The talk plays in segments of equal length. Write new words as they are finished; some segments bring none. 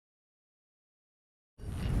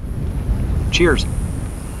Cheers.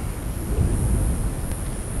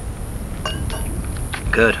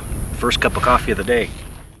 Good. First cup of coffee of the day.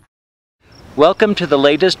 Welcome to the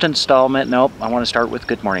latest installment. Nope, I want to start with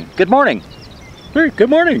good morning. Good morning. Hey, good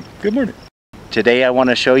morning. Good morning. Today I want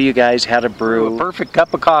to show you guys how to brew a perfect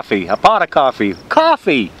cup of coffee, a pot of coffee,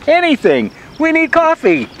 coffee, anything. We need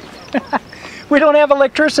coffee. We don't have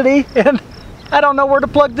electricity and I don't know where to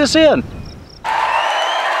plug this in.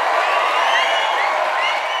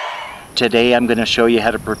 Today I'm going to show you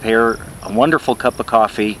how to prepare a wonderful cup of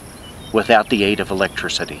coffee without the aid of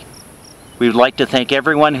electricity. We would like to thank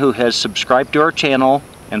everyone who has subscribed to our channel,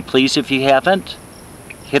 and please, if you haven't,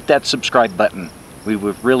 hit that subscribe button. We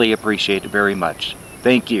would really appreciate it very much.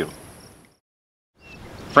 Thank you.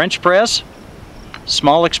 French press,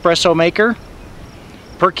 small espresso maker,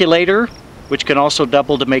 percolator, which can also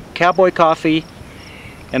double to make Cowboy Coffee,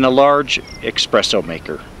 and a large espresso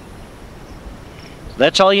maker.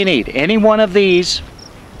 That's all you need. Any one of these,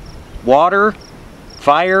 water,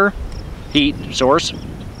 fire, heat source.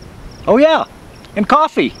 Oh yeah, and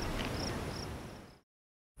coffee.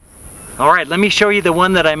 All right, let me show you the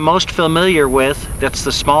one that I'm most familiar with. That's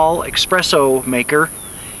the small espresso maker.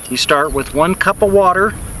 You start with 1 cup of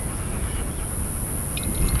water.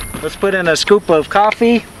 Let's put in a scoop of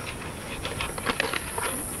coffee.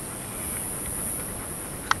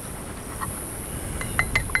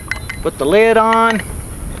 Put the lid on.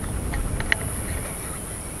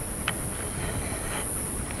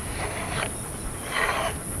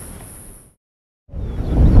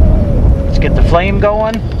 Get the flame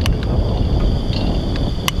going.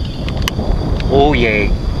 Oh yay.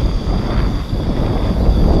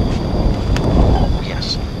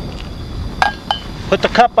 Yes. Put the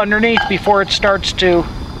cup underneath before it starts to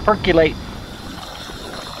percolate.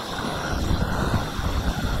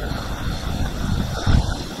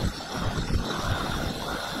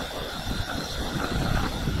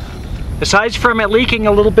 Aside from it leaking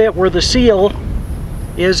a little bit where the seal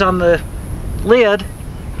is on the lid,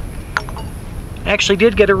 actually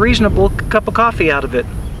did get a reasonable cup of coffee out of it.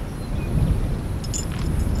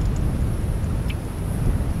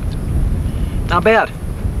 Not bad.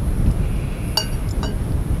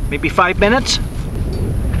 Maybe 5 minutes.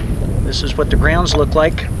 This is what the grounds look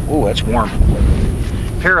like. Ooh, that's warm.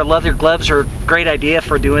 A pair of leather gloves are a great idea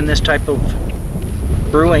for doing this type of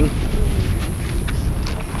brewing.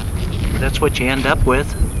 That's what you end up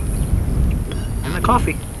with. And the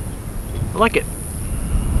coffee. I like it.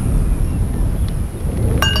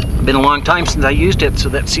 Been a long time since I used it, so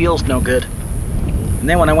that seal's no good. And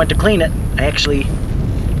then when I went to clean it, I actually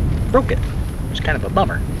broke it. It's kind of a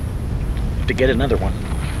bummer to get another one.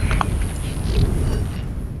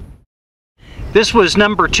 This was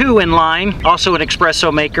number 2 in line, also an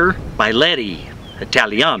espresso maker, Bialetti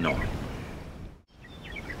Italiano.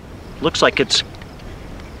 Looks like it's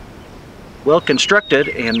well constructed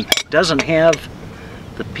and doesn't have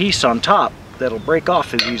the piece on top that'll break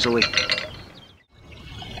off as easily.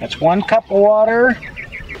 That's 1 cup of water.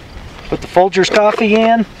 Put the Folgers coffee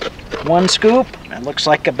in, 1 scoop. That looks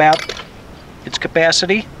like about its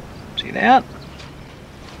capacity. See that?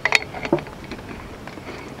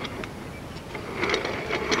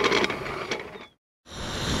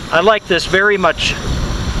 I like this very much.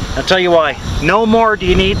 I'll tell you why. No more do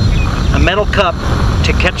you need a metal cup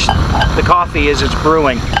to catch the coffee as it's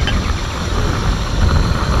brewing.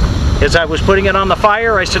 As I was putting it on the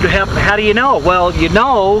fire, I said, how do you know? Well, you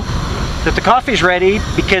know that the coffee's ready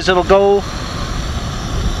because it'll go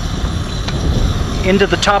into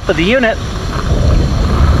the top of the unit,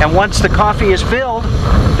 and once the coffee is filled,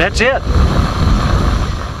 that's it.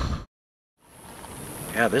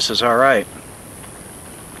 Yeah, this is all right.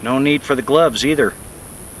 No need for the gloves either.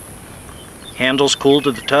 Handle's cool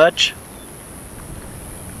to the touch.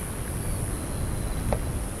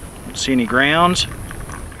 Don't see any grounds.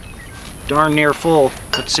 Darn near full.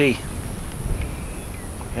 Let's see.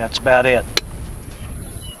 Yeah, that's about it.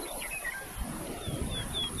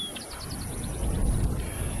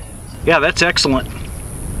 Yeah, that's excellent.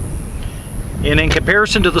 And in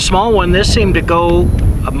comparison to the small one, this seemed to go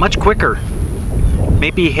much quicker.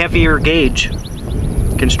 Maybe heavier gauge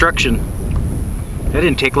construction. That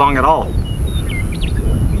didn't take long at all.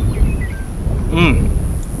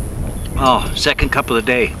 Oh, second cup of the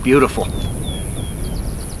day. Beautiful.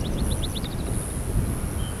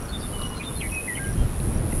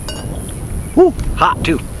 Woo, hot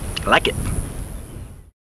too. I like it.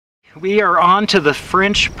 We are on to the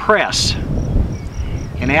French press.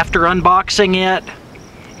 And after unboxing it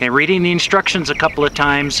and reading the instructions a couple of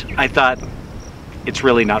times, I thought, it's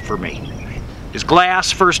really not for me. It's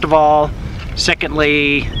glass, first of all.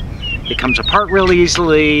 Secondly, It comes apart real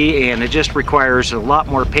easily, and it just requires a lot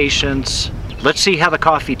more patience. Let's see how the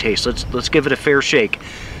coffee tastes. Let's give it a fair shake.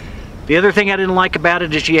 The other thing I didn't like about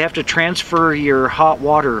it is you have to transfer your hot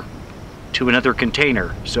water to another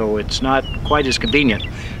container, so it's not quite as convenient.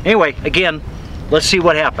 Anyway, again, let's see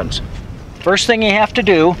what happens. First thing you have to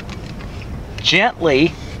do,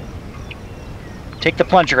 gently take the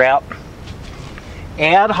plunger out,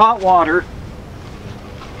 add hot water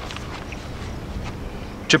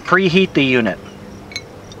to preheat the unit.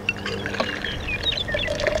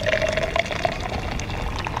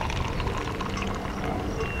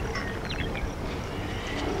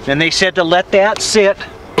 Then they said to let that sit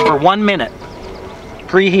for 1 minute,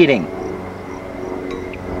 preheating.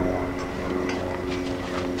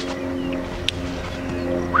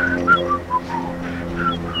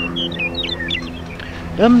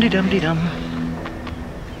 Dum-de-dum-de-dum.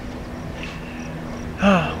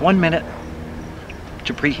 1 minute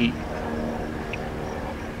to preheat.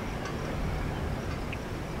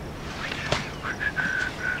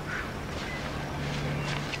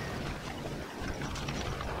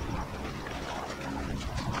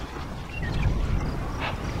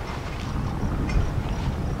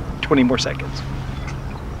 Twenty more seconds.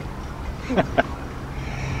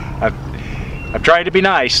 I've tried to be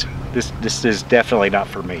nice. This is definitely not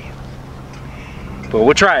for me. But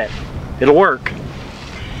we'll try it. It'll work.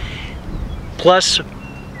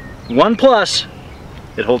 One plus,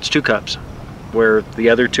 it holds 2 cups, where the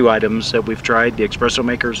other 2 items that we've tried, the espresso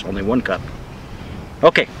makers, only 1 cup.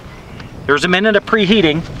 Okay, there's a minute of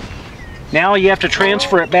preheating. Now you have to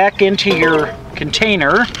transfer it back into your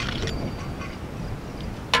container.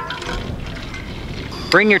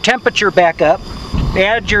 Bring your temperature back up.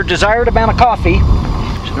 Add your desired amount of coffee.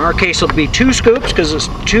 So in our case, it'll be 2 scoops because it's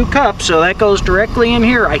 2 cups, so that goes directly in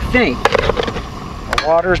here, I think. The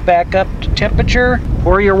water's back up to temperature.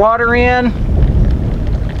 Pour your water in.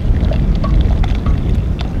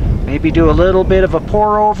 Maybe do a little bit of a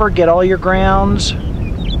pour over, get all your grounds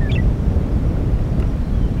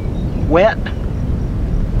wet.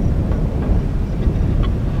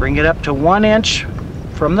 Bring it up to 1 inch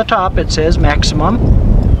from the top, it says maximum.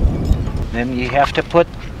 Then you have to put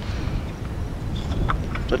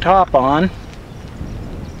the top on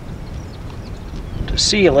to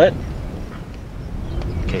seal it.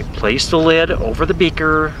 Okay, place the lid over the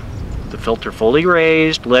beaker, the filter fully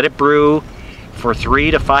raised, let it brew for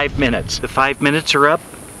 3 to 5 minutes. The 5 minutes are up.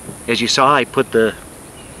 As you saw, I put the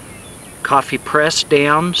coffee press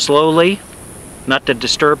down slowly, not to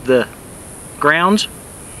disturb the grounds.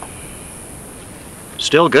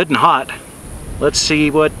 Still good and hot. Let's see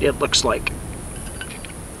what it looks like.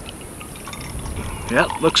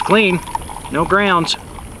 Yep, looks clean. No grounds.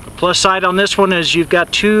 The plus side on this one is you've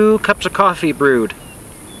got 2 cups of coffee brewed,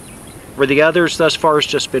 where the others thus far has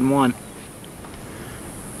just been 1.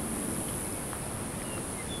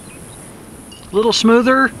 A little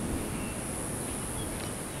smoother.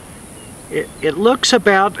 It looks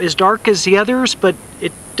about as dark as the others, but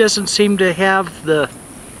it doesn't seem to have the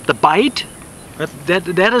bite.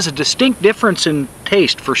 That is a distinct difference in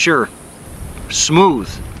taste for sure. Smooth,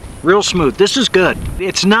 real smooth. This is good.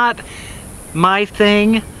 It's not my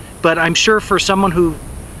thing, but I'm sure for someone who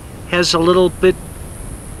has a little bit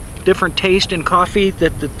different taste in coffee,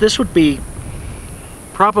 that this would be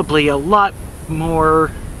probably a lot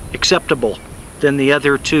more acceptable than the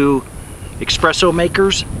other 2 espresso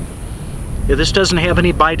makers. Yeah, this doesn't have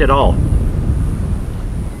any bite at all.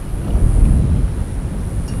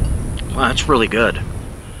 Wow, that's really good.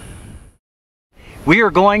 We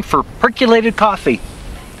are going for percolated coffee,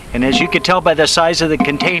 and as you can tell by the size of the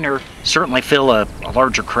container, certainly fill a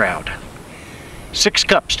larger crowd. 6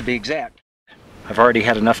 cups to be exact. I've already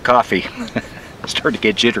had enough coffee. I'm starting to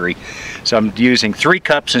get jittery, so I'm using 3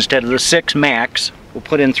 cups instead of the 6 max. We'll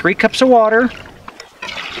put in 3 cups of water.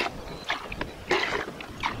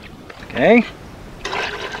 Okay.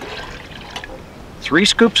 3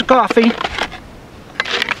 scoops of coffee.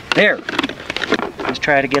 There. Let's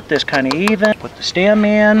try to get this kind of even. Put the stem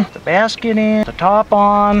in, the basket in, the top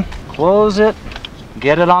on, close it,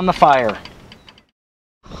 get it on the fire.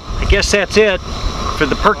 I guess that's it for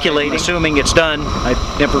the percolating, assuming it's done.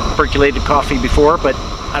 I've never percolated coffee before, but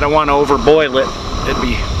I don't want to overboil it. It'd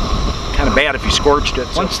be kind of bad if you scorched it.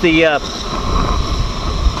 Once the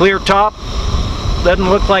clear top doesn't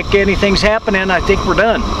look like anything's happening, I think we're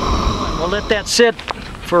done. We'll let that sit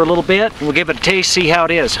for a little bit. We'll give it a taste, see how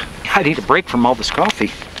it is. I need a break from all this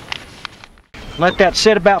coffee. Let that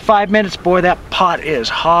sit about 5 minutes. Boy, that pot is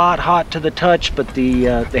hot to the touch, but the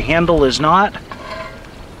handle is not.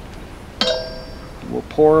 We'll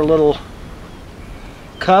pour a little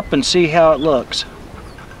cup and see how it looks.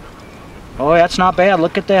 Oh, that's not bad.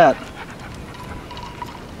 Look at that.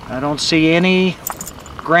 I don't see any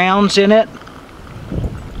grounds in it.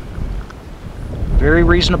 Very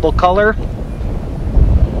reasonable color.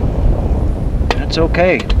 That's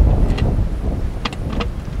okay.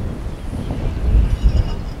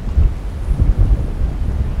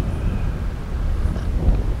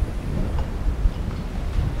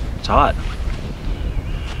 It's hot.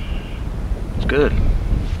 It's good.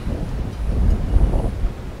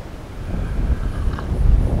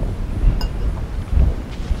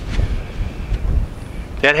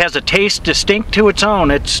 That has a taste distinct to its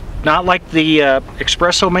own. It's not like the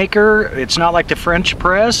espresso maker. It's not like the French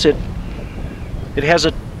press. It has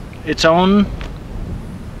its own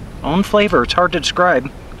flavor. It's hard to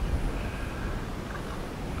describe.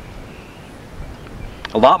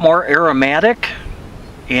 A lot more aromatic,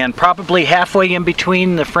 and probably halfway in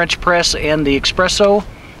between the French press and the espresso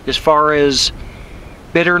as far as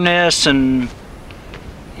bitterness and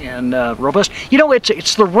robust. You know,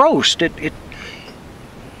 it's the roast.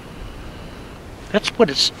 That's what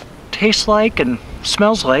it tastes like and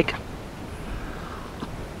smells like.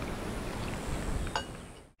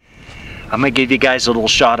 I'm gonna give you guys a little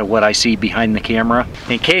shot of what I see behind the camera.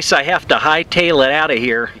 In case I have to hightail it out of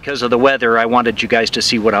here because of the weather, I wanted you guys to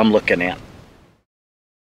see what I'm looking at.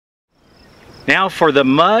 Now for the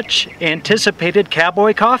much anticipated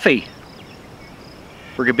Cowboy Coffee.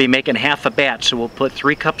 We're gonna be making half a batch, so we'll put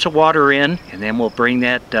 3 cups of water in, and then we'll bring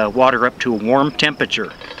that water up to a warm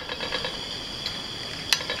temperature.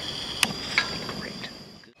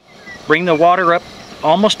 Bring the water up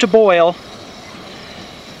almost to boil.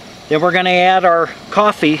 Then we're going to add our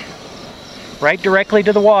coffee right directly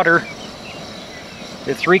to the water.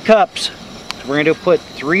 The 3 cups. So we're going to put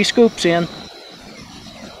 3 scoops in.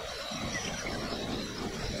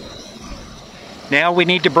 Now we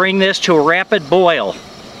need to bring this to a rapid boil.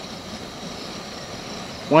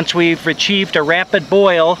 Once we've achieved a rapid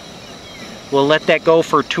boil, we'll let that go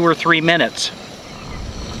for 2 or 3 minutes.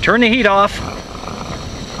 Turn the heat off.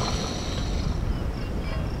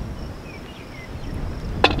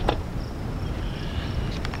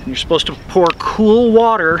 You're supposed to pour cool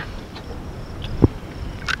water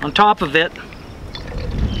on top of it.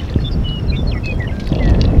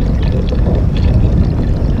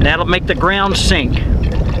 And that'll make the ground sink.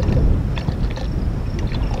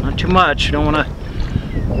 Not too much. You don't want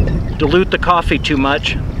to dilute the coffee too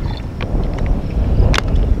much.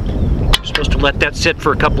 You're supposed to let that sit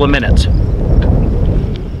for a couple of minutes.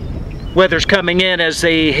 Weather's coming in as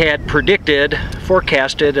they had predicted,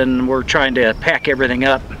 forecasted, and we're trying to pack everything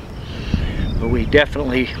up. But we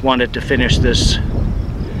definitely wanted to finish this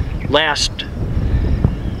last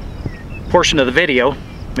portion of the video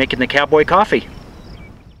making the Cowboy Coffee.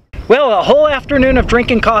 Well, a whole afternoon of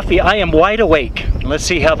drinking coffee. I am wide awake. Let's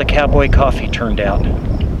see how the Cowboy Coffee turned out.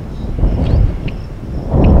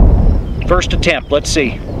 First attempt, let's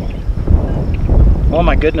see. Oh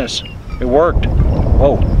my goodness, it worked.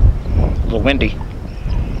 Whoa. A little windy.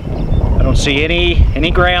 I don't see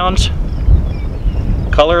any grounds.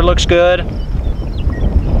 Color looks good.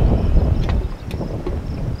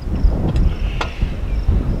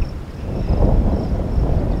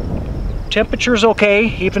 Temperature's okay,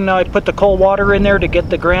 even though I put the cold water in there to get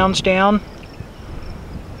the grounds down.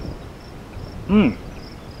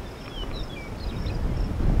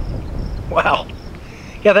 Wow.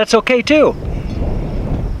 Yeah, that's okay too.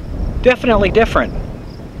 Definitely different.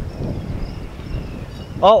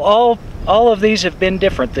 All of these have been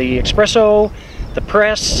different. The espresso, the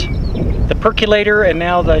press, the percolator, and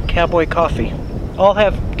now the Cowboy Coffee. All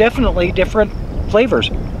have definitely different flavors.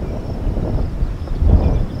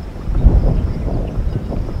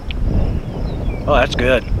 Oh, that's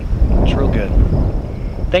good. It's real good.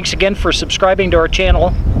 Thanks again for subscribing to our channel.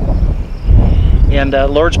 And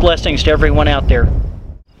Lord's blessings to everyone out there.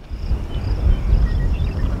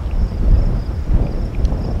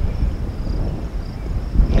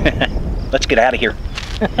 Let's get out of here.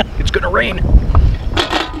 It's gonna rain.